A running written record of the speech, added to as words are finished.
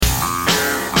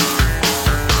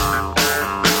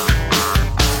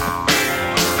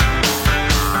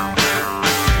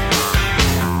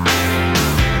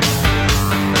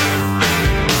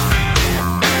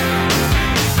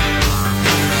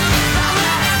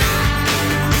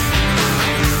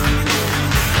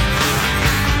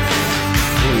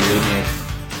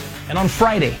on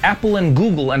Friday, Apple and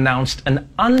Google announced an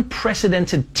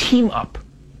unprecedented team-up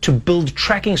to build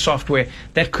tracking software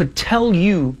that could tell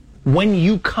you when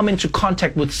you come into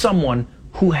contact with someone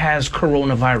who has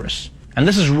coronavirus. And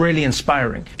this is really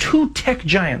inspiring. Two tech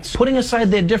giants putting aside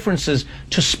their differences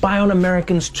to spy on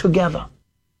Americans together.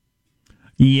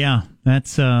 Yeah,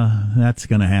 that's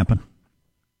going to happen.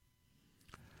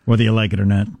 Whether you like it or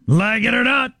not. Like it or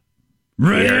not.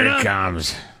 Here it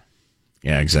comes.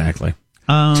 Yeah, exactly.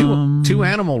 Two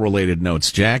animal-related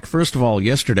notes, Jack. First of all,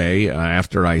 yesterday,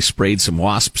 after I sprayed some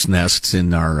wasps' nests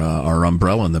in our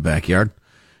umbrella in the backyard,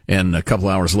 and a couple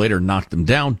hours later knocked them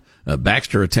down,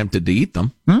 Baxter attempted to eat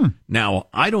them. Now,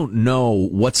 I don't know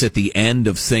what's at the end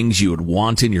of things you would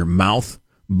want in your mouth,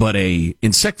 but a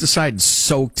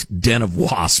insecticide-soaked den of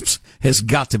wasps has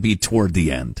got to be toward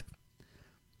the end.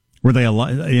 Were they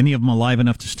alive? Any of them alive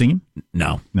enough to sting?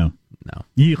 No.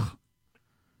 Yuck.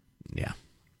 Yeah.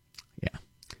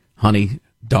 Honey,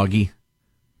 doggy,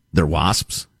 they're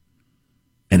wasps,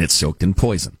 and it's soaked in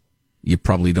poison. You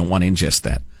probably don't want to ingest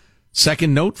that.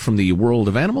 Second note from the world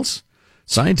of animals,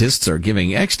 scientists are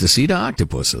giving ecstasy to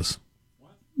octopuses.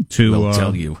 We'll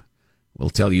tell you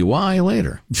why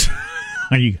later.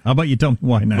 How about you tell me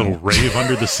why now? Little rave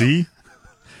under the sea?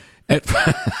 Under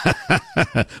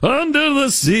the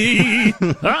sea!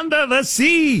 Under the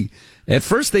sea! At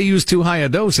first they used too high a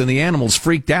dose and the animals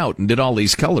freaked out and did all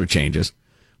these color changes.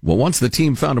 Well, once the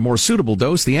team found a more suitable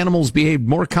dose, the animals behaved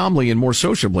more calmly and more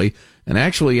sociably and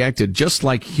actually acted just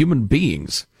like human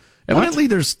beings. Evidently,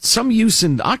 there's some use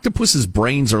in octopuses'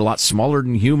 brains are a lot smaller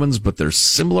than humans, but they're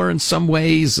similar in some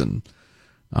ways, and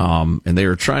they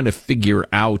are trying to figure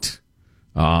out,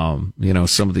 some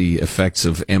of the effects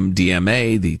of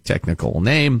MDMA, the technical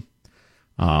name.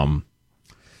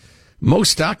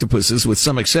 Most octopuses, with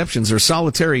some exceptions, are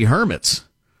solitary hermits.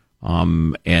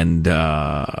 But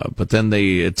then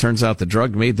it turns out the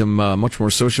drug made them much more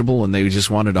sociable, and they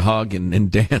just wanted to hug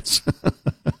and dance.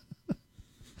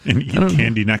 And eat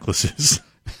candy necklaces.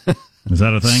 Is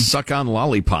that a thing? Suck on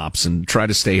lollipops and try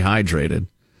to stay hydrated.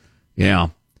 Yeah.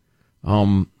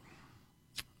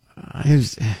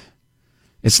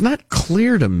 It's not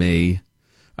clear to me.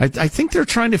 I think they're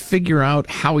trying to figure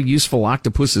out how useful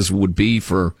octopuses would be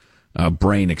for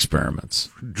brain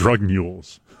experiments. Drug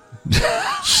mules.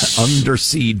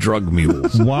 Undersea drug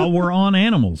mules. While we're on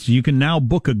animals, you can now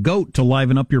book a goat to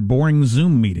liven up your boring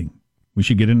Zoom meeting. We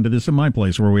should get into this in my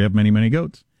place where we have many, many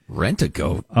goats. Rent a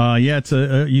goat? Yeah, it's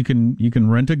you can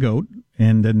rent a goat,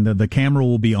 and then the camera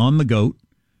will be on the goat,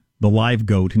 the live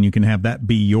goat, and you can have that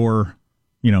be your,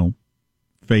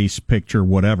 face, picture,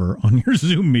 whatever, on your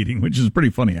Zoom meeting, which is pretty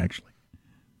funny, actually.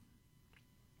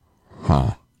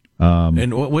 Huh.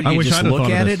 And what you just look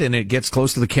at it and it gets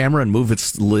close to the camera and move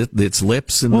its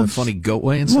lips in the funny goat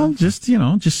way and stuff?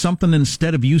 Well, just something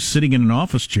instead of you sitting in an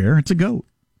office chair, it's a goat.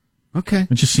 Okay.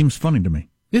 It just seems funny to me.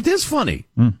 It is funny.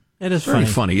 It is very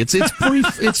funny.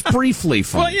 It's briefly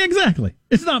funny. Well, yeah, exactly.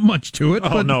 It's not much to it.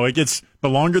 Oh, no, it gets, the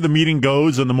longer the meeting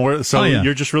goes and the more,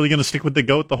 you're just really going to stick with the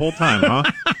goat the whole time, huh?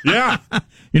 Yeah.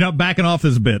 You're not backing off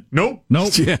this bit. Nope.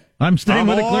 Yeah. I'm staying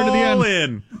with it clear to the end.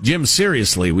 In. Jim,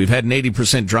 seriously, we've had an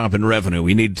 80% drop in revenue.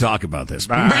 We need to talk about this.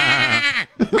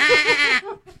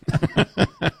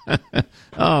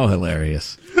 Oh,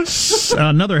 hilarious.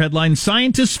 Another headline,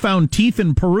 scientists found teeth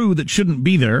in Peru that shouldn't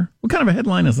be there. What kind of a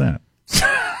headline is that?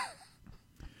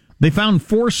 They found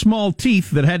 4 small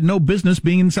teeth that had no business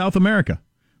being in South America.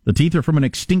 The teeth are from an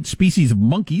extinct species of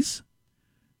monkeys,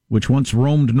 which once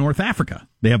roamed North Africa.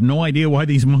 They have no idea why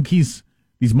these monkeys'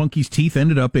 teeth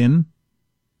ended up in,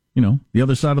 the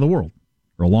other side of the world.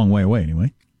 Or a long way away,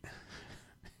 anyway.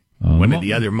 One of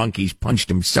the other monkeys punched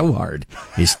him so hard,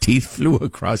 his teeth flew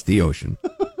across the ocean.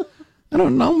 I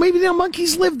don't know. Maybe the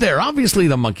monkeys live there. Obviously,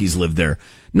 the monkeys live there.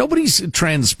 Nobody's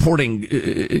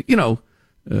transporting,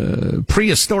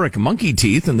 prehistoric monkey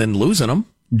teeth and then losing them.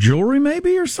 Jewelry,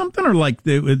 maybe, or something? Or like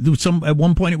at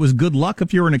one point it was good luck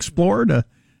if you're an explorer to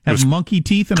have monkey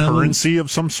teeth and currency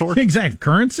of some sort. Exactly,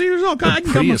 currency. There's all kinds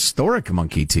of prehistoric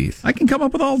monkey teeth. I can come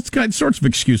up with all sorts of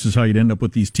excuses how you'd end up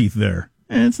with these teeth there.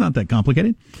 And it's not that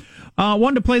complicated.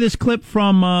 Wanted to play this clip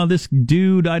from this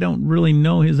dude. I don't really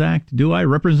know his act, do I?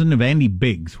 Representative Andy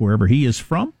Biggs, wherever he is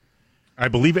from. I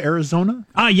believe Arizona?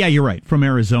 Yeah, you're right. From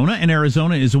Arizona. And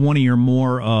Arizona is one of your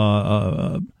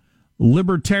more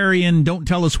libertarian, don't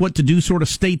tell us what to do sort of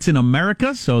states in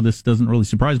America. So this doesn't really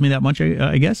surprise me that much,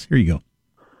 I guess. Here you go.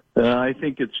 I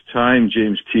think it's time,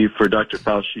 James T., for Dr.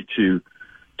 Fauci to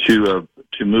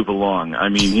move along. I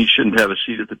mean, he shouldn't have a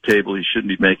seat at the table. He shouldn't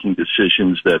be making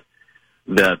decisions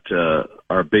that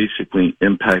are basically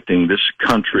impacting this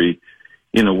country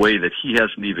in a way that he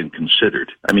hasn't even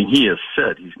considered. I mean, he has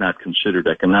said he's not considered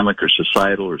economic or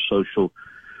societal or social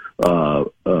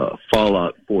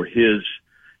fallout for his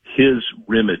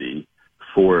remedy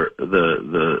for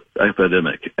the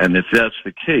epidemic. And if that's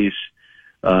the case,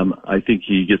 I think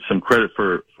he gets some credit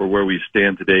for where we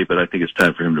stand today, but I think it's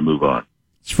time for him to move on.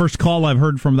 It's the first call I've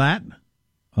heard from that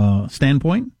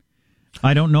standpoint.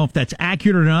 I don't know if that's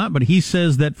accurate or not, but he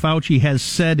says that Fauci has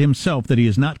said himself that he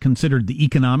has not considered the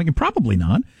economic, and probably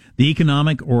not, the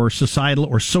economic or societal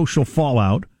or social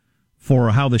fallout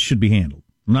for how this should be handled.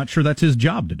 I'm not sure that's his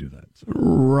job to do that. So.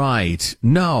 Right.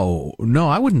 No,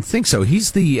 I wouldn't think so.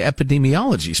 He's the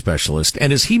epidemiology specialist.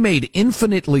 And as he made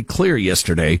infinitely clear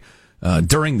yesterday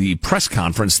during the press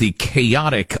conference, the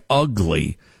chaotic,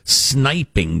 ugly,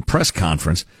 sniping press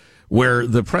conference, where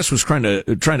the press was trying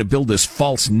to build this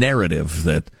false narrative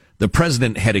that the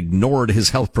president had ignored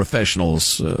his health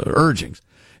professionals' urgings.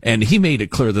 And he made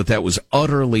it clear that that was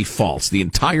utterly false. The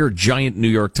entire giant New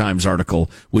York Times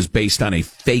article was based on a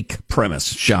fake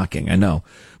premise. Shocking, I know.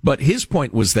 But his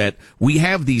point was that we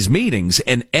have these meetings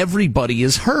and everybody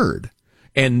is heard.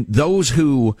 And those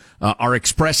who are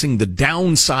expressing the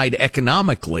downside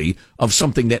economically of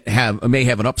something that may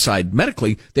have an upside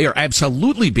medically, they are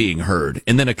absolutely being heard.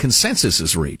 And then a consensus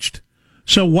is reached.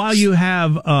 So while you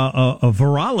have a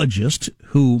virologist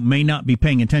who may not be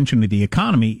paying attention to the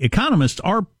economy, economists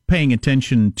are paying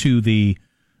attention to the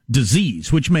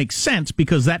disease, which makes sense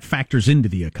because that factors into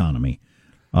the economy.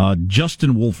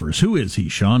 Justin Wolfers. Who is he,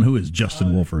 Sean? Who is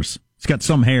Justin Wolfers? He's got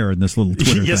some hair in this little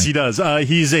Twitter Yes, thing. he does.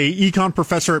 He's a econ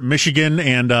professor at Michigan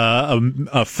and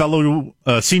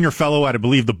a senior fellow at, I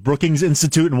believe, the Brookings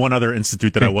Institute and one other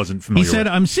institute that I wasn't familiar with. He said,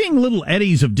 I'm seeing little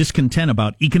eddies of discontent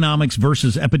about economics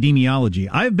versus epidemiology.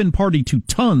 I've been party to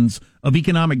tons of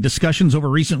economic discussions over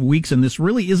recent weeks, and this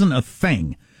really isn't a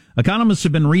thing. Economists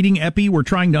have been reading EPI, we're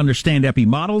trying to understand EPI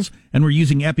models, and we're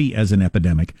using EPI as an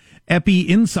epidemic. EPI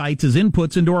insights as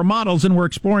inputs into our models, and we're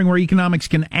exploring where economics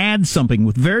can add something.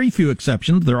 With very few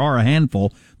exceptions, there are a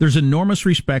handful, there's enormous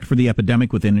respect for the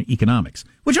epidemic within economics,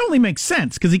 which only makes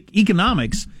sense because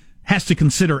economics has to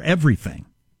consider everything.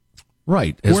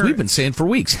 Right. As we've been saying for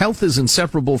weeks, health is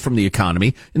inseparable from the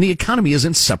economy, and the economy is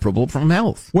inseparable from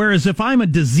health. Whereas if I'm a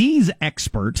disease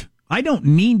expert, I don't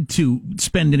need to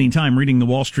spend any time reading the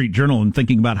Wall Street Journal and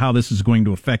thinking about how this is going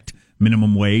to affect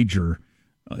minimum wage or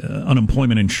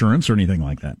unemployment insurance or anything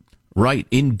like that. Right.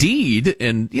 Indeed.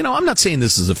 And, I'm not saying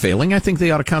this is a failing. I think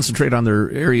they ought to concentrate on their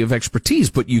area of expertise.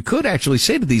 But you could actually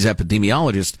say to these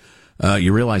epidemiologists,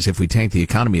 you realize if we tank the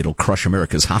economy, it'll crush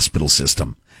America's hospital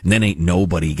system. And then ain't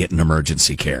nobody getting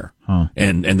emergency care. Huh.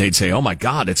 And they'd say, oh my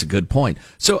God, it's a good point.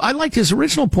 So I liked his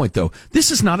original point, though.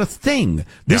 This is not a thing.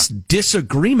 This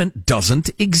disagreement doesn't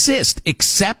exist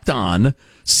except on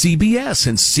CBS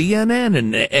and CNN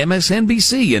and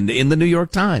MSNBC and in the New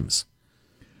York Times.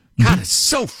 God, it's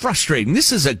so frustrating.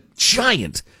 This is a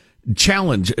giant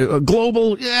challenge,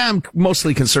 global. Yeah, I'm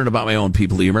mostly concerned about my own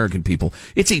people, the American people.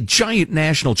 It's a giant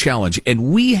national challenge,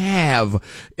 and we have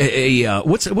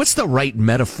what's the right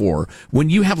metaphor when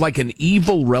you have like an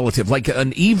evil relative, like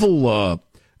an evil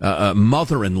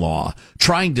mother-in-law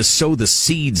trying to sow the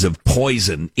seeds of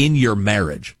poison in your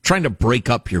marriage, trying to break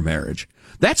up your marriage.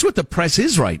 That's what the press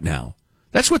is right now.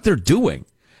 That's what they're doing.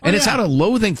 And it's out of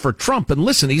loathing for Trump. And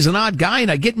listen, he's an odd guy,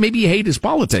 and I get maybe you hate his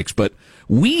politics, but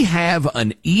we have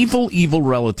an evil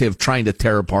relative trying to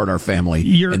tear apart our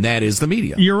family, and that is the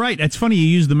media. You're right. It's funny you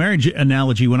use the marriage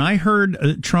analogy. When I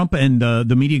heard Trump and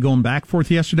the media going back and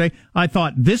forth yesterday, I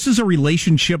thought this is a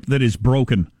relationship that is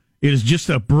broken. It is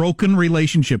just a broken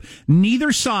relationship.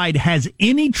 Neither side has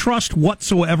any trust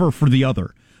whatsoever for the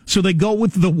other. So they go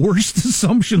with the worst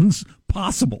assumptions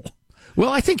possible. Well,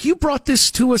 I think you brought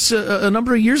this to us a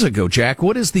number of years ago, Jack.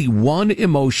 What is the one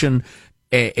emotion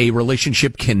a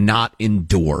relationship cannot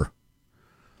endure?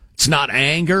 It's not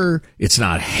anger. It's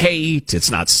not hate.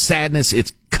 It's not sadness.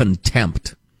 It's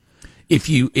contempt. If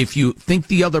you think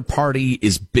the other party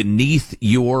is beneath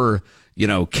your,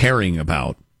 caring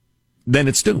about, then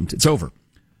it's doomed. It's over.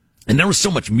 And there was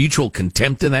so much mutual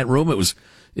contempt in that room.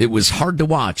 It was hard to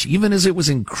watch, even as it was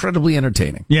incredibly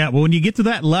entertaining. Yeah, well, when you get to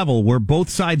that level where both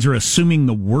sides are assuming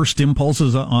the worst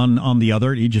impulses on the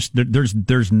other,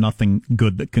 there's nothing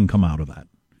good that can come out of that.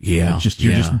 Yeah,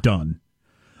 you're just done.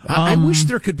 I wish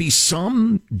there could be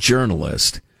some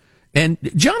journalist, and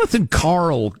Jonathan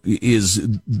Karl is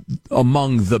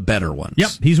among the better ones. Yep,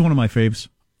 he's one of my faves.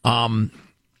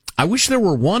 I wish there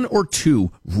were one or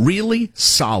two really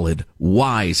solid,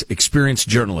 wise, experienced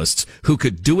journalists who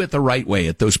could do it the right way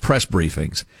at those press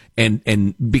briefings.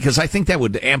 And because I think that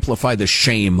would amplify the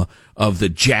shame of the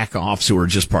jack-offs who are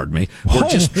just, pardon me, who are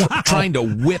just trying to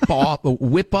whip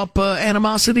up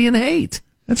animosity and hate.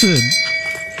 That's a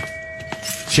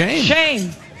shame.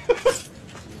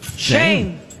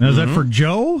 Shame. Now, is that for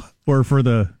Joe or for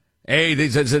the... Hey,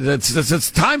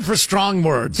 it's time for strong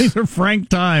words. These are frank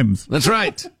times. That's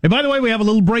right. Hey, by the way, we have a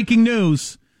little breaking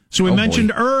news. So we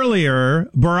mentioned earlier,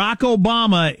 Barack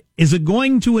Obama is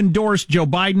going to endorse Joe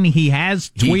Biden. He has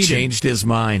tweeted. He changed his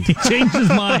mind. He changed his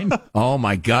mind. Oh,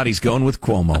 my God, he's going with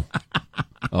Cuomo.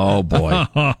 Oh, boy.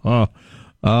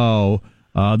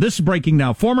 This is breaking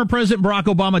now. Former President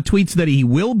Barack Obama tweets that he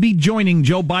will be joining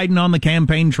Joe Biden on the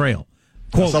campaign trail.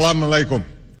 Quote, Assalamu alaikum.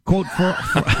 Quote for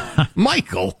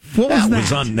Michael, what was that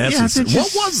was unnecessary. Yeah,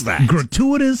 what was that?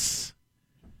 Gratuitous.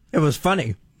 It was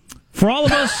funny. For all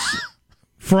of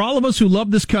us who love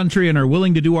this country and are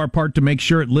willing to do our part to make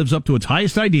sure it lives up to its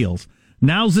highest ideals,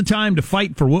 now's the time to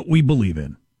fight for what we believe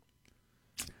in.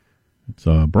 It's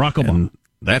Barack Obama. And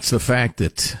that's the fact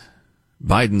that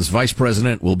Biden's vice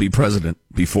president will be president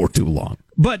before too long.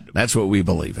 But that's what we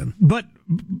believe in. But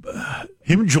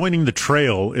him joining the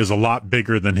trail is a lot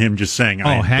bigger than him just saying,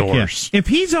 I endorse. Heck yeah. If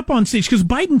he's up on stage, because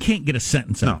Biden can't get a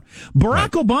sentence out. Barack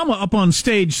Obama up on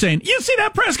stage saying, you see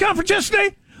that press conference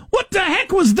yesterday? What the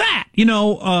heck was that? You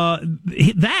know,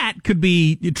 that could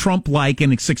be Trump-like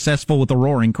and successful with a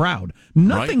roaring crowd.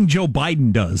 Nothing Joe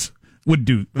Biden does would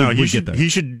do. No, he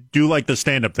should do like the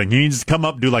stand-up thing. He needs to come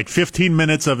up, do like 15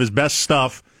 minutes of his best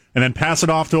stuff, and then pass it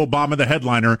off to Obama, the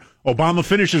headliner. Obama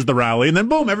finishes the rally, and then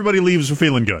boom, everybody leaves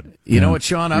feeling good. You know what,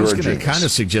 Sean? I was going to kind of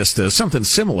suggest something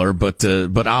similar, but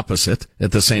opposite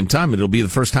at the same time. It'll be the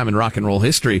first time in rock and roll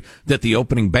history that the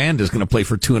opening band is going to play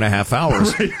for 2.5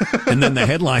 hours, and then the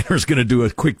headliner is going to do a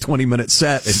quick 20-minute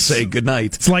set and say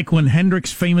goodnight. It's like when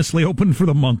Hendrix famously opened for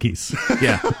the Monkees.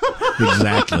 Yeah,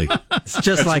 exactly. It's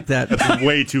just like that. That's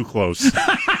way too close.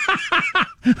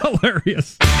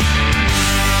 Hilarious.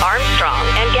 Armstrong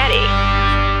and Getty.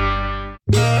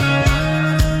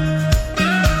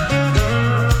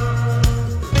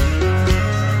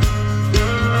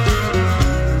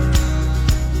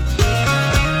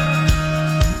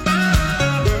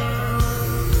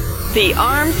 The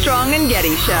Armstrong and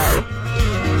Getty Show.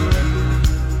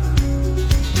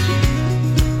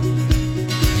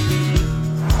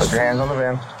 Put your hands on the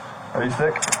van. Are you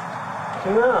sick?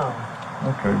 No.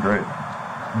 Okay, great.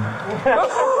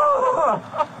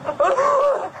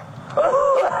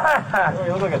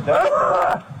 Hey, look at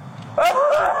that.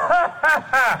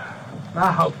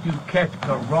 I hope you catch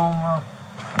corona.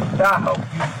 I hope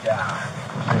you die.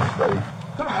 Thanks, buddy.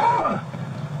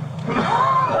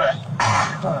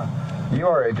 You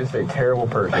are just a terrible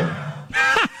person.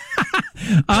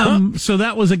 So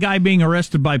that was a guy being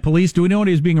arrested by police. Do we know what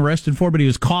he was being arrested for? But he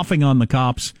was coughing on the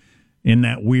cops in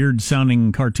that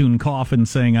weird-sounding cartoon cough and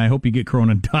saying, I hope you get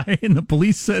corona and die. And the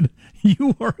police said,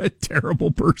 you are a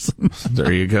terrible person.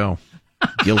 There you go.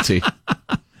 Guilty.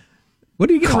 What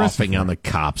do you get coughing on the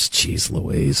cops? Jeez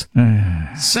Louise.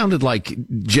 Sounded like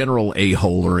general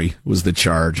a-holery was the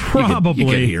charge. Probably. You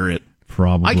can hear it.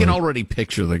 Probably. I can already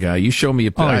picture the guy. You show me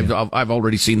a picture. I've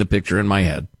already seen the picture in my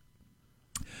head.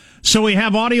 So we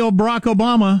have audio of Barack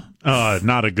Obama.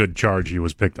 Not a good charge he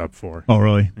was picked up for. Oh,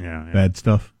 really? Yeah. Bad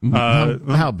stuff.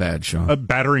 How bad, Sean?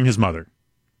 Battering his mother.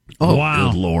 Oh,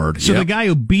 wow. Good Lord. So the guy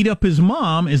who beat up his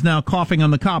mom is now coughing on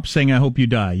the cops saying, I hope you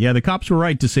die. Yeah, the cops were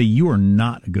right to say you are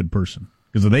not a good person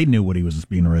because they knew what he was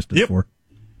being arrested for.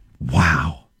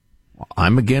 Wow.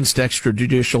 I'm against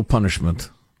extrajudicial punishment.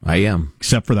 I am.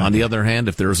 Except for that. On the other hand,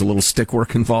 if there's a little stick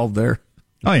work involved there.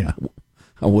 Oh, yeah.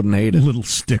 I wouldn't hate it. A little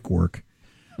stick work.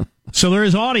 So there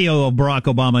is audio of Barack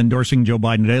Obama endorsing Joe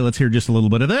Biden today. Let's hear just a little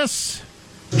bit of this.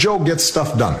 Joe gets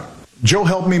stuff done. Joe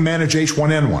helped me manage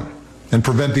H1N1 and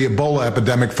prevent the Ebola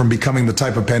epidemic from becoming the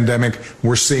type of pandemic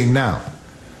we're seeing now.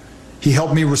 He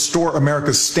helped me restore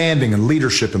America's standing and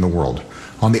leadership in the world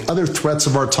on the other threats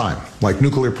of our time, like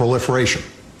nuclear proliferation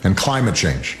and climate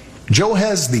change. Joe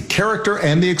has the character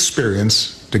and the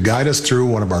experience to guide us through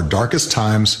one of our darkest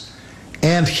times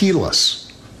and heal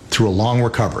us through a long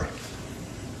recovery.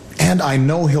 And I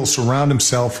know he'll surround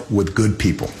himself with good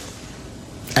people.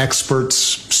 Experts,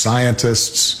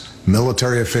 scientists,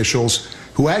 military officials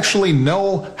who actually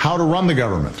know how to run the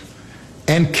government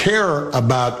and care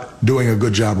about doing a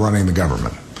good job running the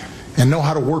government and know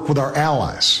how to work with our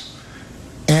allies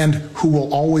and who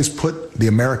will always put the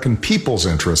American people's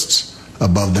interests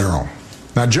above their own.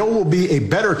 Now, Joe will be a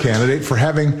better candidate for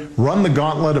having run the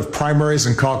gauntlet of primaries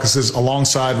and caucuses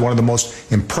alongside one of the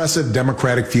most impressive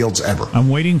Democratic fields ever. I'm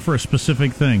waiting for a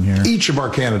specific thing here. Each of our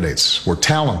candidates were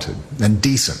talented and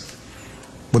decent,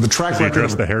 with a track record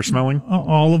address the hair smelling.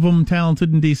 All of them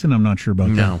talented and decent? I'm not sure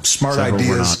about that. Smart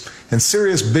ideas and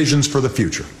serious visions for the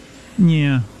future.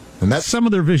 Yeah. And that's some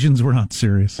of their visions were not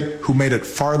serious. Who made it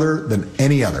farther than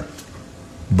any other?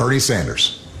 Bernie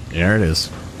Sanders. There it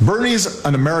is. Bernie's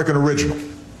an American original,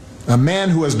 a man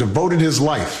who has devoted his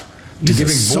life to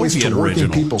giving voice to working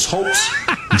people's hopes,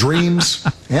 dreams,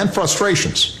 and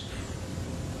frustrations.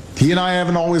 He and I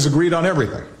haven't always agreed on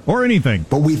everything. Or anything.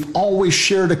 But we've always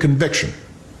shared a conviction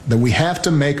that we have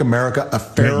to make America a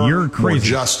fairer, more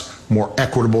just, more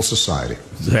equitable society.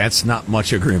 That's not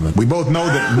much agreement. We both know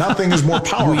that nothing is more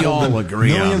powerful We all than agree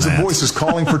millions on of that. voices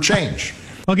calling for change.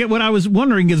 Okay, what I was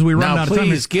wondering is we run out of time.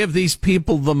 Please give these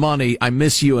people the money. I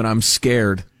miss you and I'm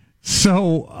scared.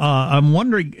 So I'm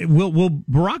wondering, will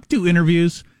Barack do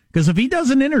interviews? Because if he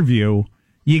does an interview,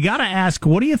 you got to ask,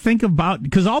 what do you think about?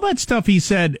 Because all that stuff he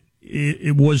said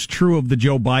it was true of the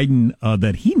Joe Biden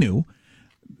that he knew.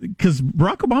 Because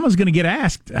Barack Obama's going to get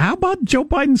asked, how about Joe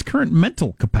Biden's current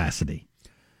mental capacity?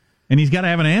 And he's got to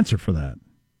have an answer for that.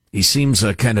 He seems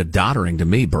kind of doddering to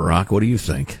me, Barack. What do you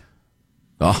think?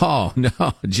 Oh,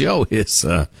 no, Joe is,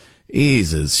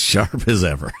 he's as sharp as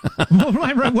ever.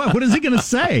 What is he going to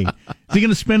say? Is he going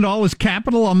to spend all his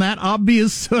capital on that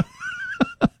obvious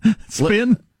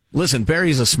spin? Listen,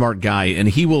 Barry's a smart guy, and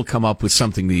he will come up with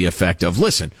something to the effect of,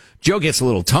 listen, Joe gets a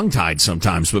little tongue-tied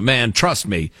sometimes, but man, trust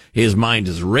me, his mind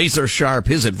is razor sharp.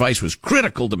 His advice was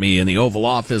critical to me in the Oval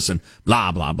Office, and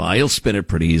blah, blah, blah. He'll spin it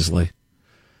pretty easily.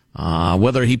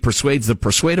 Whether he persuades the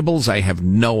persuadables, I have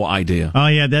no idea. Oh,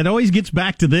 yeah, that always gets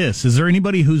back to this. Is there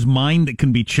anybody whose mind that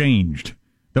can be changed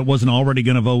that wasn't already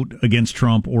going to vote against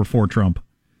Trump or for Trump?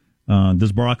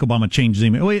 Does Barack Obama change his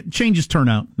email? Well, it changes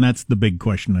turnout, and that's the big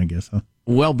question, I guess. Huh?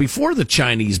 Well, before the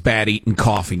Chinese bat-eaten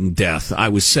coughing death, I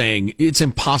was saying it's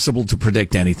impossible to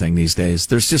predict anything these days.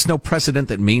 There's just no precedent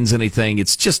that means anything.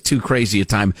 It's just too crazy a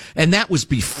time. And that was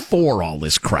before all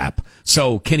this crap.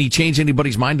 So can he change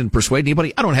anybody's mind and persuade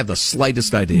anybody? I don't have the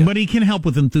slightest idea. But he can help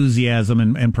with enthusiasm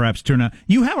and perhaps turnout.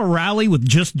 You have a rally with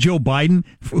just Joe Biden.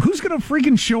 Who's going to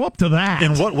freaking show up to that?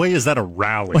 In what way is that a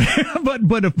rally?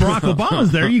 but if Barack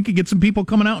Obama's there, you could get some people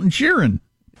coming out and cheering.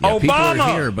 Yeah, people are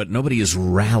here, but nobody is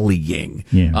rallying.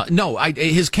 Yeah.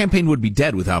 His campaign would be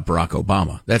dead without Barack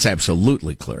Obama. That's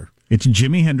absolutely clear. It's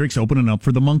Jimi Hendrix opening up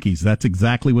for the Monkees. That's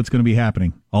exactly what's going to be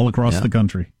happening all across the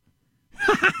country.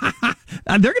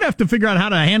 They're going to have to figure out how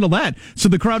to handle that so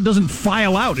the crowd doesn't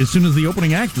file out as soon as the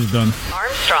opening act is done.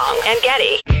 Armstrong and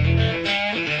Getty.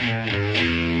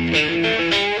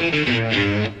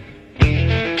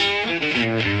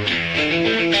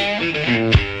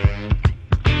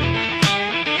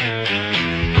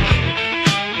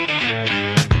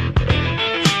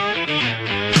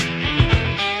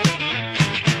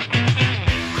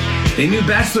 A new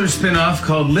Bachelor spinoff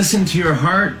called Listen to Your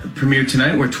Heart premiered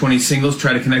tonight, where 20 singles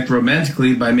try to connect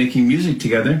romantically by making music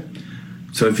together.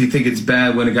 So if you think it's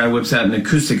bad when a guy whips out an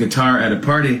acoustic guitar at a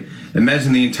party,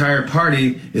 imagine the entire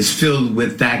party is filled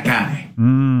with that guy.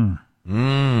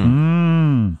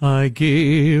 I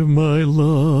gave my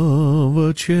love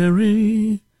a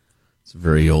cherry. It's a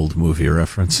very old movie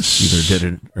reference. Either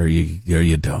did it or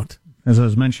you don't. As I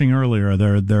was mentioning earlier,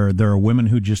 there are women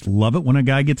who just love it when a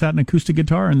guy gets out an acoustic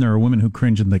guitar, and there are women who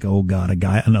cringe and think, "Oh God,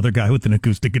 another guy with an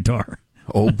acoustic guitar.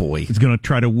 Oh boy, he's going to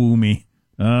try to woo me."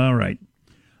 All right.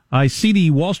 I see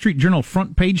the Wall Street Journal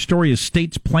front page story is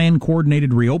states plan coordinated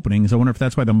reopenings. I wonder if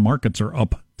that's why the markets are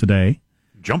up today.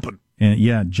 Jumping.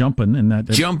 And jumping, and that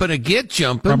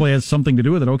jumping probably has something to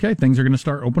do with it. Okay, things are going to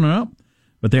start opening up.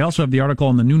 But they also have the article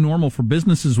on the new normal for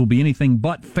businesses will be anything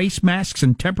but face masks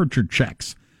and temperature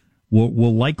checks.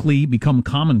 Will likely become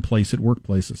commonplace at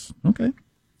workplaces. Okay.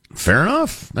 Fair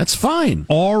enough. That's fine.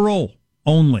 Oral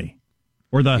only.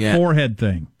 Or the forehead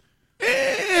thing.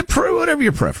 Whatever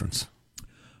your preference.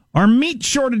 Are meat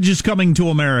shortages coming to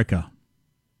America?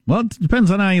 Well, it depends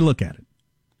on how you look at it.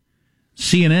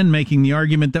 CNN making the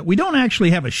argument that we don't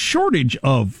actually have a shortage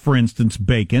of, for instance,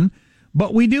 bacon,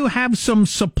 but we do have some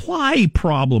supply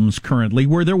problems currently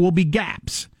where there will be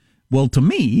gaps. Well, to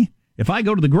me, if I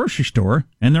go to the grocery store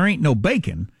and there ain't no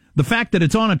bacon, the fact that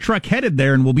it's on a truck headed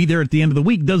there and will be there at the end of the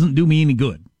week doesn't do me any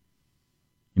good.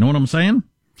 You know what I'm saying?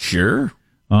 Sure.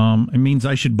 It means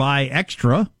I should buy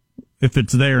extra if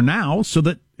it's there now so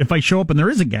that if I show up and there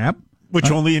is a gap, Which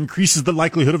only increases the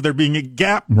likelihood of there being a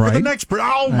gap for the next person.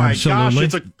 Oh, my Absolutely.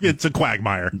 gosh, it's a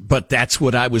quagmire. But that's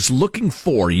what I was looking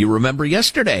for. You remember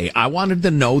yesterday, I wanted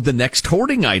to know the next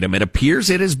hoarding item. It appears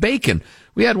it is bacon.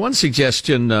 We had one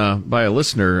suggestion by a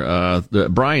listener.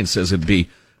 Brian says it'd be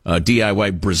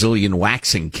DIY Brazilian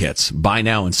waxing kits. Buy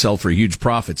now and sell for huge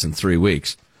profits in 3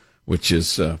 weeks, which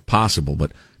is possible.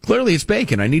 But clearly it's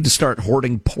bacon. I need to start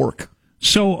hoarding pork.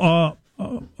 So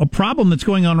a problem that's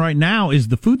going on right now is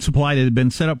the food supply that had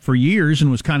been set up for years and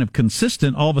was kind of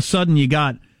consistent. All of a sudden, you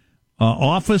got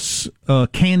office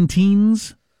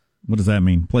canteens. What does that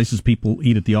mean? Places people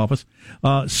eat at the office.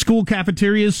 School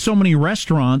cafeterias, so many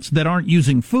restaurants that aren't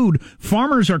using food.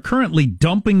 Farmers are currently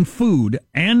dumping food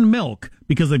and milk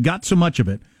because they've got so much of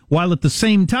it, while at the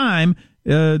same time,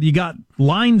 you got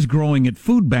lines growing at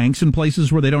food banks in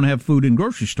places where they don't have food in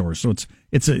grocery stores. So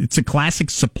it's a classic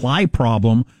supply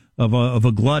problem of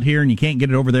a glut here, and you can't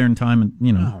get it over there in time.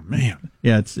 And oh man,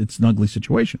 yeah, it's an ugly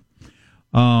situation.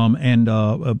 Part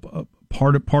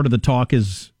of the talk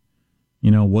is,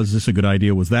 was this a good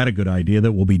idea? Was that a good idea?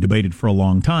 That will be debated for a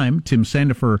long time. Tim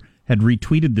Sandifer had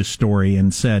retweeted this story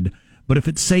and said, "But if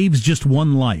it saves just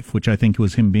one life," which I think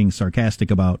was him being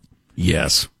sarcastic about.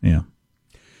 Yes. Yeah.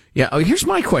 Yeah. Here's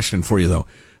my question for you, though.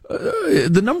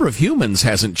 The number of humans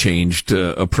hasn't changed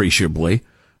appreciably.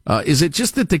 Is it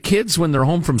just that the kids, when they're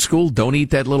home from school, don't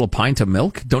eat that little pint of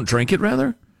milk? Don't drink it,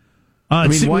 rather?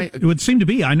 Why? It would seem to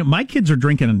be. I know my kids are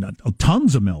drinking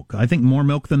tons of milk. I think more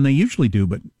milk than they usually do,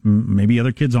 but maybe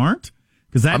other kids aren't.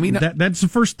 Because that's the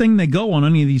first thing they go on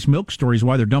any of these milk stories,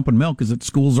 why they're dumping milk, is that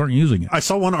schools aren't using it. I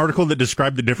saw one article that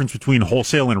described the difference between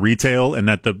wholesale and retail, and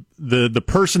that the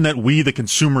person that we, the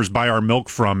consumers, buy our milk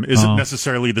from isn't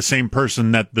necessarily the same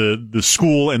person that the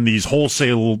school and these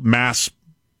wholesale mass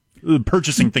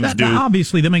purchasing things do.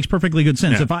 Obviously, that makes perfectly good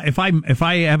sense. Yeah. If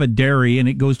I have a dairy and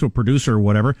it goes to a producer or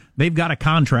whatever, they've got a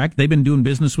contract. They've been doing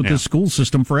business with this school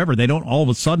system forever. They don't all of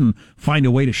a sudden find a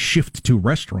way to shift to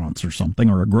restaurants or something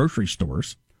or grocery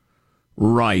stores.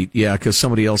 Right. Yeah, because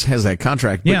somebody else has that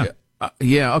contract. But,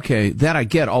 okay, that I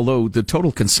get. Although the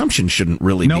total consumption shouldn't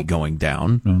really be going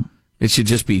down. No. It should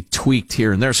just be tweaked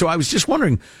here and there. So I was just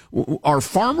wondering, are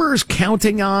farmers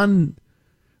counting on?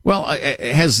 Well,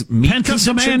 has meat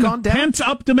consumption gone down?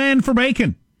 Pent-up demand for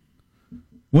bacon.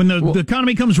 When the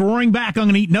economy comes roaring back, I'm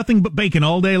going to eat nothing but bacon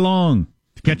all day long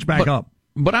to catch back up.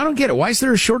 But I don't get it. Why is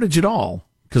there a shortage at all?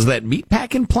 Because of that meat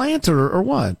packing plant or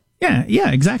what?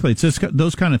 Yeah, exactly. It's just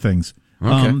those kind of things.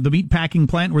 Okay. The meat packing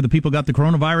plant where the people got the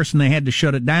coronavirus and they had to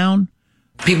shut it down.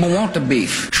 People want the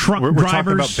beef. We're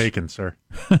talking about bacon, sir.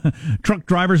 Truck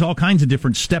drivers, all kinds of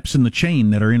different steps in the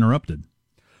chain that are interrupted.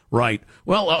 Right.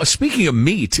 Well, speaking of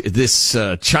meat, this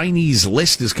Chinese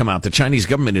list has come out. The Chinese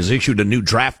government has issued a new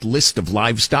draft list of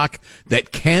livestock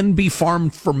that can be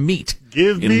farmed for meat.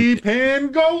 Give me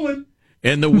pangolin.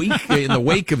 In the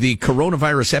wake of the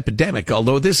coronavirus epidemic,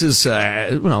 although this is,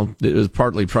 it was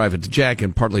partly private to Jack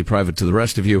and partly private to the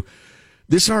rest of you,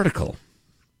 this article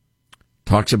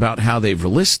talks about how they've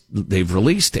released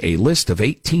a list of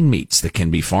 18 meats that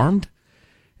can be farmed.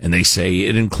 And they say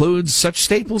it includes such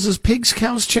staples as pigs,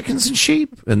 cows, chickens, and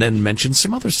sheep, and then mentions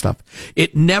some other stuff.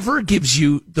 It never gives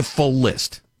you the full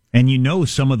list. And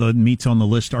some of the meats on the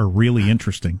list are really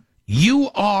interesting. You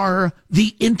are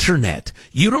the internet.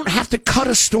 You don't have to cut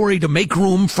a story to make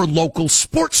room for local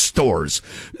sports scores.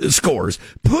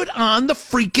 Put on the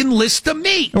freaking list of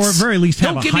meats. Or at very least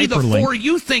have a hyperlink. Don't give me the 4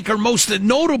 you think are most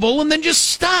notable and then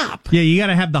just stop. Yeah, you got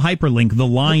to have the hyperlink, the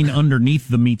line underneath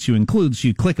the meats you include, so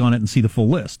you click on it and see the full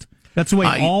list. That's the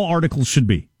way all articles should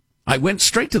be. I went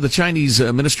straight to the Chinese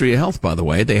Ministry of Health, by the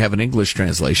way. They have an English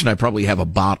translation. I probably have a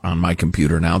bot on my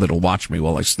computer now that'll watch me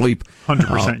while I sleep.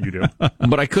 100% you do.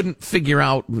 But I couldn't figure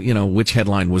out, which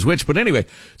headline was which. But anyway,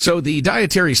 so the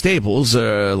dietary staples,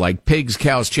 like pigs,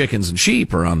 cows, chickens, and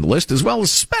sheep are on the list, as well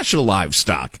as special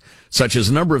livestock, such as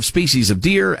a number of species of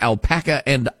deer, alpaca,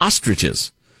 and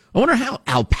ostriches. I wonder how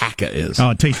alpaca is. Oh,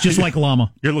 it tastes just like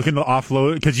llama. You're looking to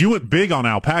offload, because you went big on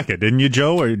alpaca, didn't you,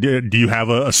 Joe? Or do you have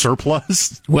a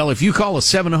surplus? Well, if you call a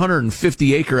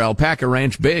 750-acre alpaca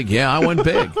ranch big, yeah, I went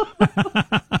big.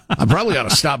 I probably ought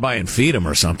to stop by and feed them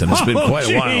or something. It's been quite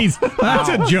a while. That's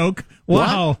a joke.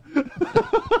 Wow.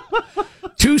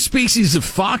 2 species of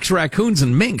fox, raccoons,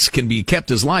 and minks can be kept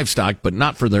as livestock, but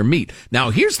not for their meat.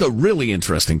 Now, here's the really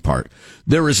interesting part.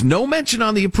 There is no mention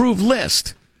on the approved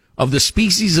list of the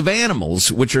species of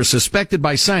animals which are suspected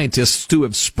by scientists to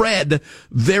have spread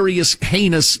various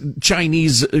heinous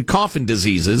Chinese coffin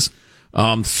diseases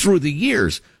through the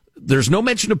years. There's no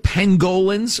mention of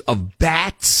pangolins, of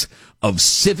bats, of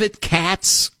civet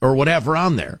cats, or whatever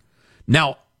on there.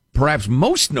 Now, perhaps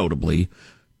most notably,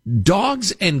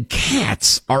 Dogs and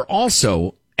cats are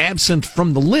also absent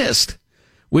from the list,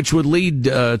 which would lead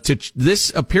to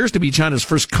this appears to be China's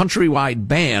first countrywide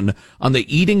ban on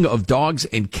the eating of dogs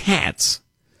and cats.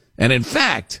 And in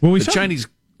fact, Chinese...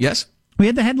 Yes? We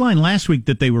had the headline last week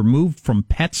that they were moved from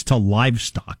pets to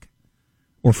livestock.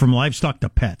 Or from livestock to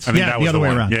pets. I think that was the other way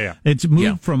one. around. Yeah. It's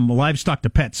moved from livestock to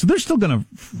pets. So they're still going to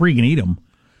freaking eat them.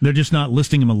 They're just not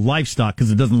listing them as livestock because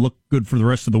it doesn't look good for the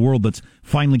rest of the world that's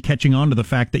finally catching on to the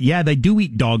fact that, they do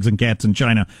eat dogs and cats in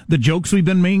China. The jokes we've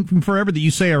been making forever that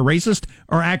you say are racist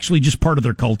are actually just part of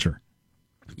their culture.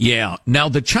 Yeah. Now,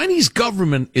 the Chinese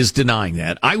government is denying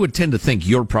that. I would tend to think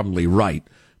you're probably right.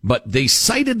 But they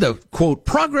cited the, quote,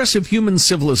 progress of human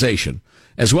civilization,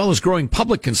 as well as growing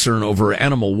public concern over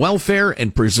animal welfare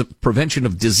and prevention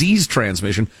of disease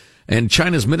transmission. And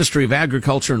China's Ministry of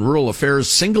Agriculture and Rural Affairs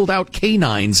singled out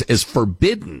canines as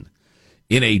forbidden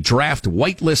in a draft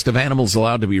white list of animals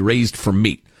allowed to be raised for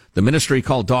meat. The ministry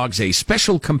called dogs a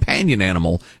special companion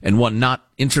animal and one not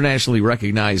internationally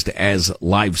recognized as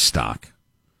livestock.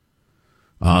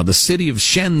 The city of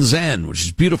Shenzhen, which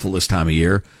is beautiful this time of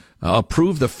year,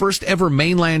 approved the first ever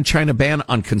mainland China ban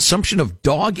on consumption of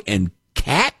dog and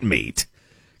cat meat.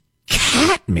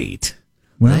 Cat meat.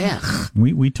 Well,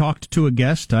 we talked to a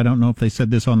guest. I don't know if they said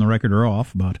this on the record or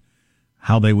off about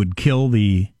how they would kill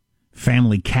the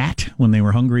family cat when they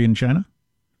were hungry in China.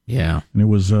 Yeah. And it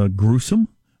was gruesome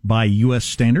by U.S.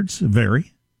 standards.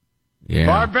 Very. Yeah.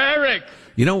 Barbaric.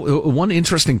 You know, one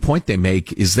interesting point they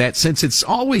make is that since it's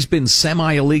always been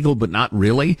semi-illegal, but not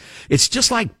really, it's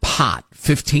just like pot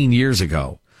 15 years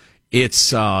ago.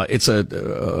 It's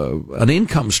an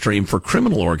income stream for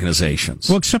criminal organizations.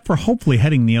 Well, except for hopefully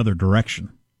heading the other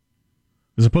direction.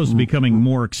 As opposed to becoming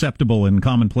more acceptable and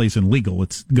commonplace and legal,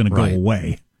 it's going to go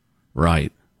away.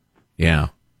 Right. Yeah.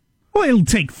 Well, it'll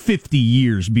take 50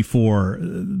 years before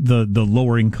the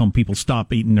lower income people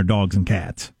stop eating their dogs and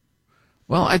cats.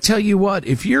 Well, I tell you what,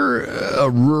 if you're a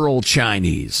rural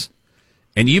Chinese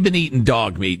and you've been eating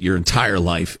dog meat your entire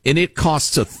life and it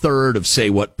costs a third of, say,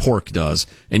 what pork does,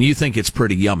 and you think it's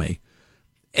pretty yummy,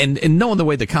 and knowing the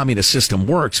way the communist system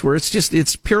works, where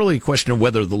it's purely a question of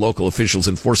whether the local officials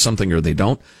enforce something or they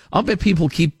don't, I'll bet people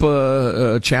keep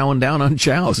chowing down on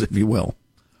chows, if you will.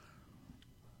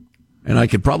 And I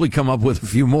could probably come up with a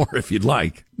few more if you'd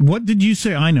like. What did you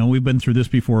say? I know we've been through this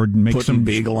before. Make Putting some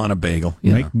bagel on a bagel.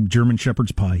 Make German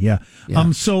shepherd's pie. Yeah.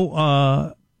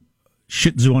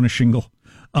 Shih Tzu on a shingle.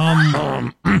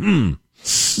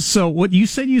 So what you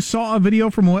said, you saw a video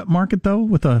from a wet market though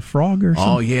with a frog or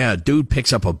something? Oh yeah, dude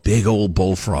picks up a big old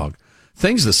bullfrog.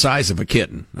 Thing's the size of a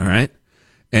kitten. All right.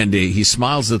 And he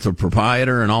smiles at the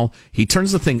proprietor and all. He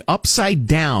turns the thing upside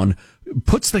down,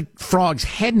 puts the frog's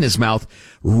head in his mouth,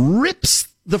 rips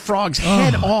the frog's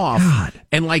head off,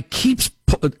 and keeps,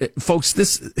 folks,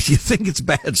 this, you think it's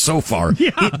bad so far.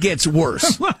 Yeah. It gets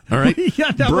worse. All right?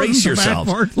 Brace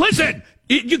yourself. Listen,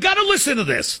 you got to listen to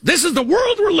this. This is the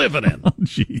world we're living in. Oh,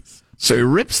 jeez. So he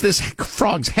rips this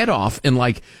frog's head off and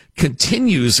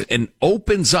continues and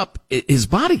opens up his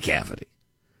body cavity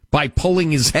by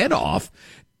pulling his head off.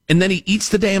 And then he eats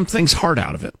the damn thing's heart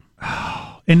out of it.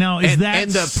 And now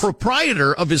and the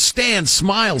proprietor of his stand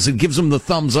smiles and gives him the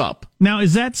thumbs up. Now,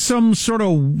 is that some sort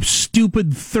of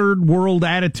stupid third world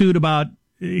attitude about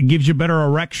it gives you better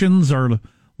erections or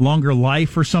longer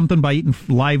life or something by eating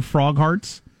live frog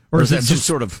hearts? Or is that some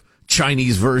sort of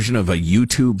Chinese version of a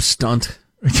YouTube stunt?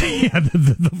 Yeah,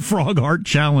 the frog heart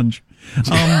challenge.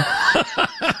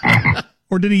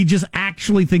 Or did he just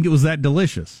actually think it was that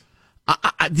delicious?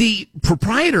 The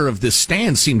proprietor of this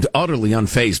stand seemed utterly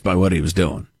unfazed by what he was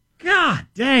doing. God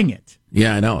dang it.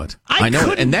 Yeah, I know it. I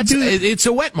know it. And it's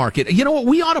a wet market. You know what?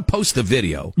 We ought to post the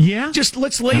video. Yeah? Just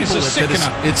let's label it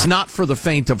that it's not for the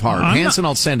faint of heart. Hanson,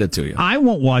 I'll send it to you. I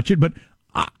won't watch it, but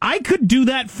I could do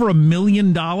that for $1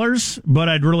 million, but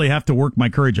I'd really have to work my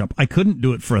courage up. I couldn't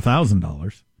do it for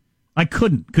 $1,000. I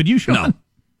couldn't. Could you, Sean? No.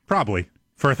 Probably.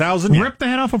 For $1,000? Rip the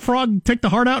head off a frog, take the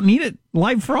heart out and eat it?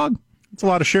 Live frog? It's a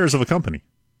lot of shares of a company.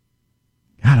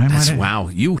 God, wow,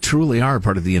 you truly are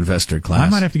part of the investor class. I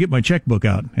might have to get my checkbook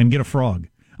out and get a frog.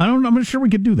 I'm not sure we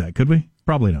could do that, could we?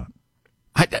 Probably not.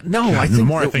 I think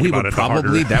we would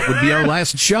probably, that would be our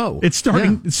last show. It's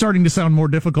starting to sound more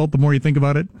difficult the more you think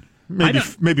about it. Maybe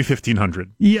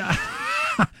 1,500. Yeah.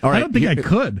 All right, I don't think I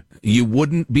could. You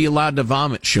wouldn't be allowed to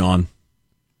vomit, Sean.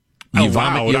 You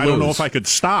vomit, I don't know if I could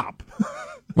stop.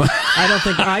 I don't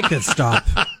think I could stop.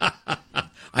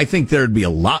 I think there'd be a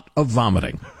lot of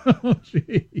vomiting. Oh,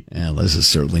 geez. Yeah, this has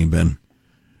certainly been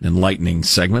an enlightening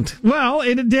segment. Well,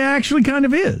 it actually kind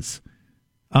of is.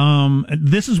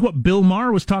 This is what Bill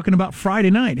Maher was talking about Friday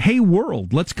night. Hey,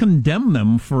 world, let's condemn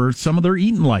them for some of their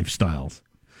eating lifestyles.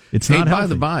 It's not healthy. By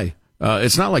the by,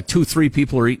 it's not like 2-3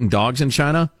 people are eating dogs in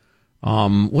China.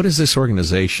 What is this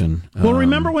organization? Well,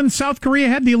 remember when South Korea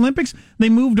had the Olympics? They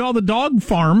moved all the dog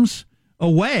farms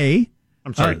away.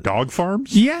 I'm sorry, dog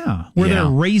farms? Yeah, where they're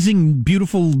raising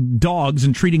beautiful dogs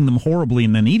and treating them horribly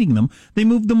and then eating them. They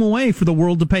moved them away for the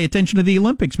world to pay attention to the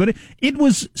Olympics. But it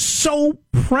was so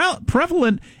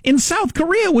prevalent in South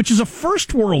Korea, which is a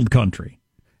first world country.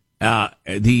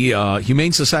 The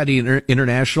Humane Society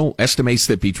International estimates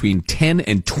that between 10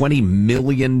 and 20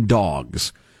 million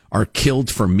dogs are killed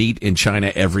for meat in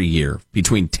China every year.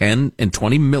 Between 10 and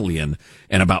 20 million,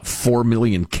 and about 4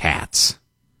 million cats.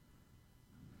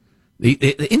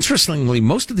 Interestingly,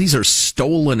 most of these are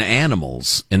stolen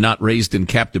animals and not raised in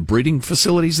captive breeding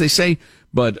facilities, they say.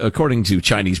 But according to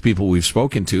Chinese people we've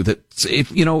spoken to, that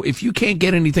if you can't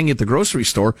get anything at the grocery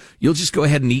store, you'll just go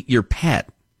ahead and eat your pet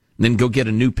and then go get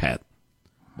a new pet.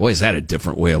 Boy, is that a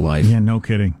different way of life. Yeah, no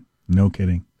kidding. No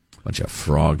kidding. Bunch of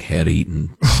frog head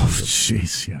eating. Oh,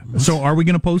 jeez, yeah. So are we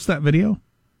going to post that video?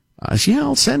 Yeah,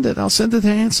 I'll send it. I'll send it to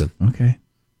Hanson. Okay.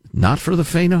 Not for the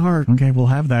faint of heart. Okay, we'll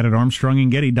have that at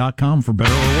ArmstrongandGetty.com for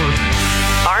better or worse.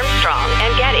 Armstrong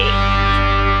and Getty.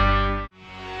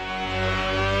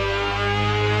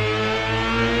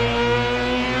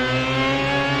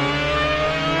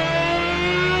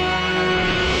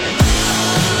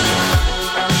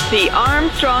 The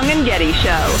Armstrong and Getty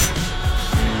Show.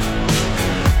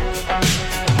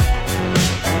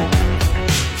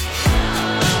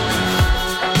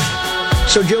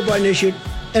 So Joe Biden issued,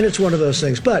 and it's one of those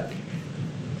things. But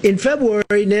in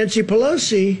February, Nancy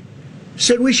Pelosi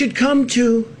said we should come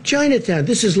to Chinatown.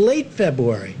 This is late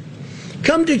February.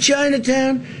 Come to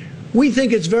Chinatown. We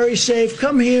think it's very safe.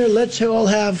 Come here. Let's all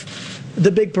have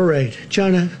the big parade,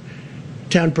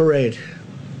 Chinatown parade,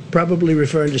 probably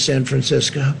referring to San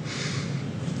Francisco.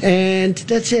 And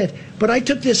that's it. But I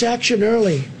took this action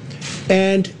early.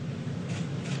 And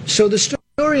so the story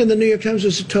in the New York Times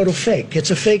was a total fake.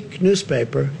 It's a fake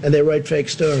newspaper, and they write fake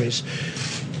stories.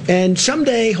 And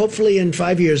someday, hopefully in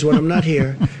 5 years when I'm not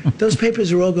here, those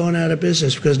papers are all going out of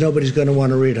business because nobody's going to want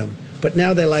to read them. But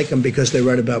now they like them because they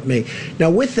write about me.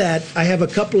 Now with that, I have a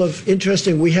couple of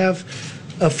we have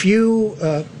a few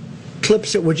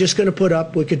clips that we're just going to put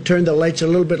up. We could turn the lights a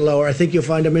little bit lower. I think you'll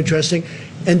find them interesting.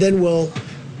 And then we'll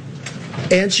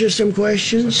answer some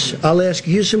questions. I'll ask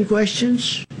you some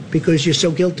questions because you're so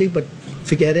guilty, but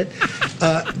forget it.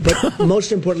 But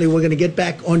most importantly, we're going to get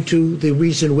back onto the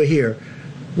reason we're here,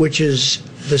 which is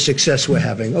the success we're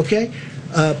having. Okay?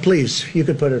 Please, you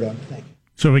could put it on. Thank you.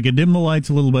 So if we could dim the lights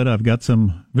a little bit, I've got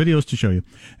some videos to show you.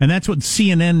 And that's what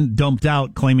CNN dumped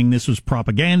out, claiming this was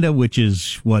propaganda, which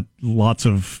is what lots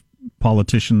of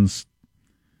politicians'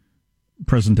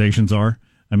 presentations are.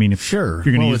 I mean, if you're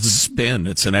going to use it's spin,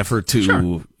 it's an effort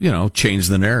to, change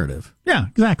the narrative. Yeah,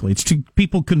 exactly. It's to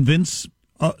people convince.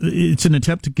 It's an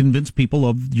attempt to convince people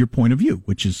of your point of view,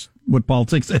 which is what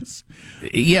politics is.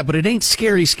 Yeah, but it ain't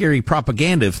scary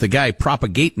propaganda if the guy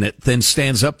propagating it then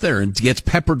stands up there and gets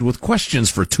peppered with questions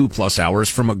for 2+ hours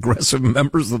from aggressive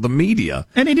members of the media.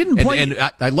 And he didn't play.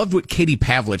 And I loved what Katie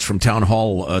Pavlich from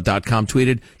townhall.com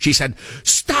tweeted. She said,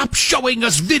 "Stop showing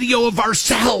us video of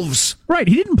ourselves." Right.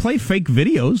 He didn't play fake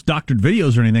videos, doctored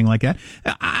videos or anything like that.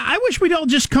 I wish we'd all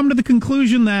just come to the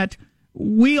conclusion that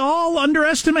we all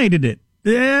underestimated it.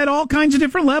 At all kinds of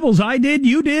different levels. I did,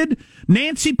 you did.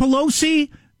 Nancy Pelosi,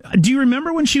 do you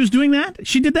remember when she was doing that?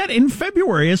 She did that in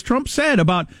February, as Trump said,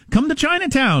 about come to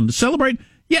Chinatown to celebrate.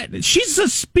 Yeah, she's the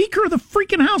Speaker of the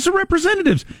freaking House of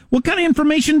Representatives. What kind of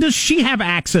information does she have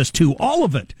access to? All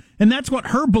of it. And that's what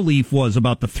her belief was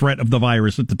about the threat of the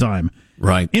virus at the time.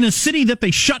 Right. In a city that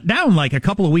they shut down like a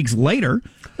couple of weeks later.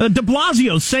 De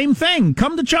Blasio, same thing.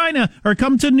 Come to China, or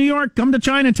come to New York, come to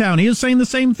Chinatown. He was saying the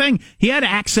same thing. He had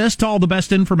access to all the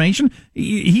best information.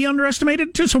 He underestimated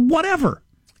it too, so whatever.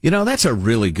 That's a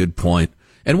really good point.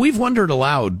 And we've wondered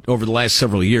aloud over the last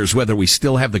several years whether we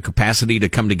still have the capacity to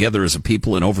come together as a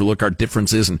people and overlook our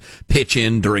differences and pitch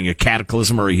in during a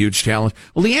cataclysm or a huge challenge.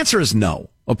 Well, the answer is no.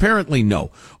 Apparently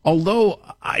no. Although,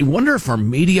 I wonder if our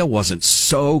media wasn't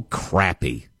so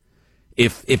crappy.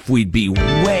 If we'd be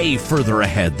way further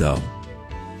ahead, though.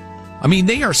 I mean,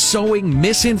 they are sowing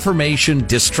misinformation,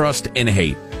 distrust, and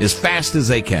hate as fast as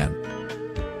they can.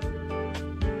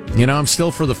 I'm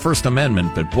still for the First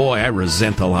Amendment, but boy, I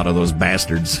resent a lot of those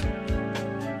bastards.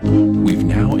 We've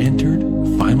now entered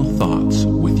Final Thoughts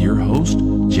with your host,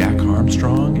 Jack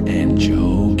Armstrong and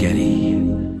Joe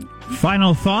Getty.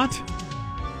 Final thought.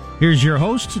 Here's your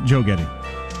host, Joe Getty.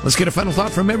 Let's get a final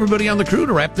thought from everybody on the crew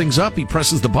to wrap things up. He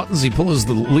presses the buttons, he pulls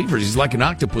the levers. He's like an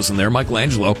octopus in there.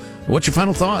 Michelangelo, what's your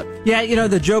final thought? Yeah,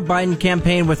 the Joe Biden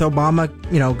campaign with Obama,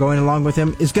 going along with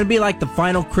him, is going to be like the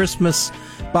final Christmas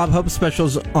Bob Hope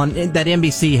specials on that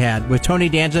NBC had, with Tony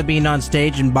Danza being on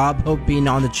stage and Bob Hope being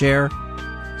on the chair.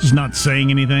 Just not saying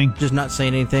anything.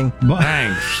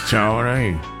 Thanks,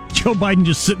 Tony. Joe Biden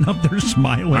just sitting up there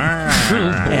smiling.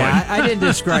 Yeah, I didn't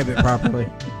describe it properly.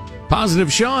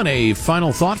 Positive Sean, a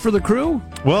final thought for the crew?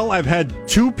 Well, I've had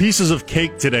 2 pieces of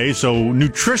cake today, so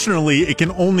nutritionally, it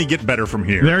can only get better from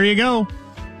here. There you go.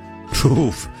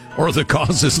 Oof. Or the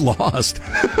cause is lost.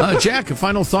 Jack, a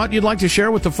final thought you'd like to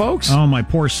share with the folks? Oh, my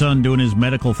poor son doing his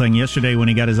medical thing yesterday when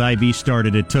he got his IV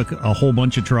started. It took a whole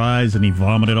bunch of tries, and he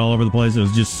vomited all over the place. It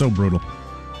was just so brutal.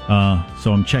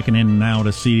 So I'm checking in now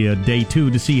to see day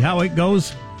 2 to see how it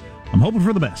goes. I'm hoping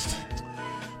for the best.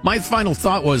 My final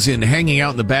thought was in hanging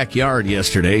out in the backyard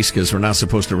yesterday, because we're not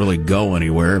supposed to really go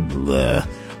anywhere.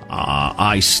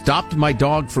 I stopped my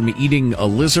dog from eating a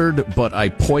lizard, but I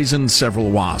poisoned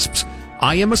several wasps.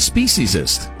 I am a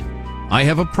speciesist. I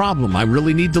have a problem. I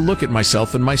really need to look at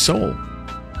myself and my soul.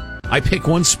 I pick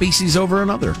one species over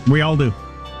another. We all do.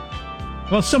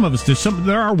 Well, some of us do.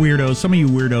 There are weirdos. Some of you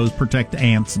weirdos protect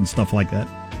ants and stuff like that.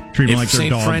 Treat them like they're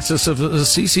dogs. If St. Francis of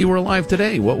Assisi were alive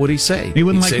today, what would he say? He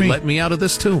wouldn't He'd like say, me. "Let me out of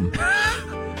this tomb."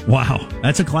 Wow,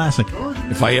 that's a classic.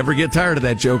 If I ever get tired of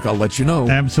that joke, I'll let you know.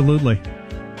 Absolutely.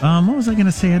 What was I going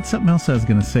to say? I had something else I was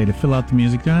going to say to fill out the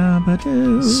music.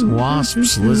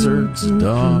 Wasps, lizards,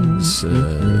 dogs.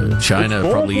 China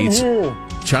probably eats.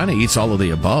 China eats all of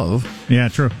the above. Yeah,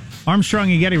 true.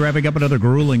 Armstrong and Getty wrapping up another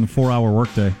grueling 4-hour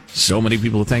workday. So many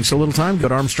people. Thanks so little time. Go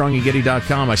to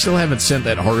ArmstrongandGetty.com. I still haven't sent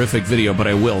that horrific video, but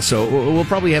I will. So we'll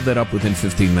probably have that up within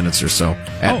 15 minutes or so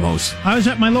at most. I was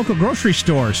at my local grocery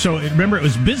store. So remember, it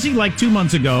was busy like 2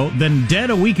 months ago, then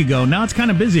dead a week ago. Now it's kind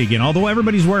of busy again, although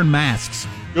everybody's wearing masks.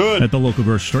 Good. At the local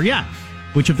grocery store. Yeah.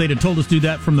 Which if they'd have told us to do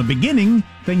that from the beginning,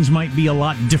 things might be a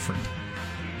lot different.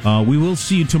 We will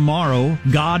see you tomorrow.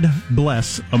 God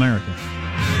bless America.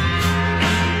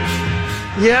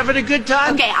 You having a good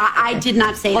time? Okay, I did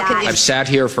not say that. I've sat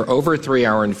here for over 3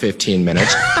 hours and 15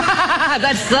 minutes.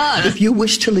 That sucks. If you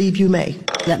wish to leave, you may.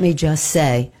 Let me just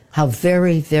say how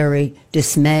very, very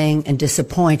dismaying and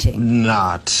disappointing.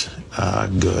 Not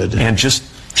good. And just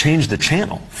change the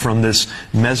channel from this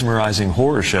mesmerizing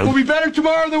horror show. We'll be better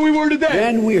tomorrow than we were today.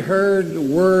 Then we heard the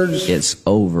words, "It's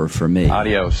over for me."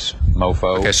 Adios,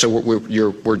 mofo. Okay, so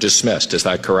we're dismissed. Is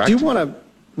that correct? Do you want to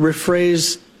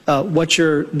rephrase what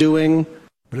you're doing?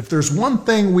 But if there's one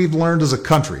thing we've learned as a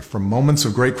country from moments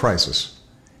of great crisis,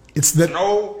 it's that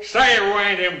No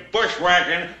sidewinding,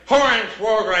 bushwhacking,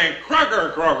 hornswoggling,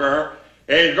 crocker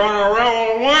is gonna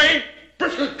roll away,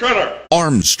 biscuit cutter.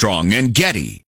 Armstrong and Getty.